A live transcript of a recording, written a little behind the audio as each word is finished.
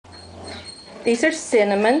These are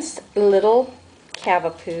Cinnamon's little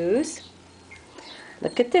Cavapoos.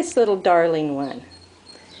 Look at this little darling one.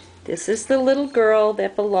 This is the little girl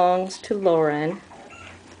that belongs to Lauren.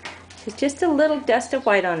 She's just a little dust of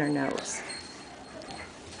white on her nose.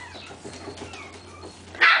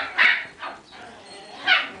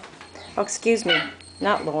 Oh, excuse me,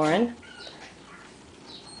 not Lauren.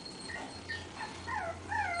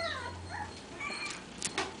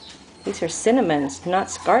 These are Cinnamon's,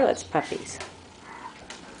 not Scarlet's puppies.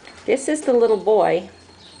 This is the little boy.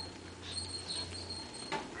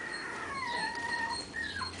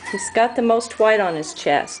 He's got the most white on his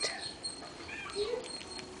chest.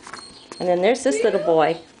 And then there's this little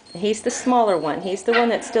boy. He's the smaller one. He's the one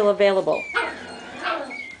that's still available.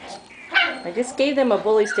 I just gave them a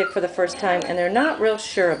bully stick for the first time, and they're not real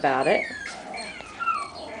sure about it.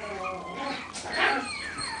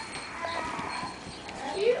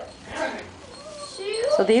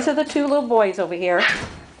 So these are the two little boys over here.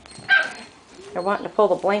 They're wanting to pull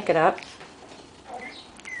the blanket up.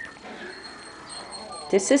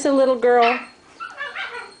 This is a little girl.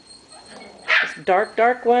 This dark,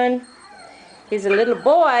 dark one. He's a little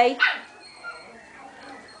boy.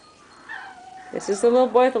 This is the little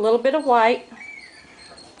boy with a little bit of white.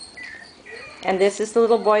 And this is the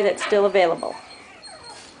little boy that's still available.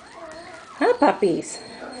 Huh, puppies?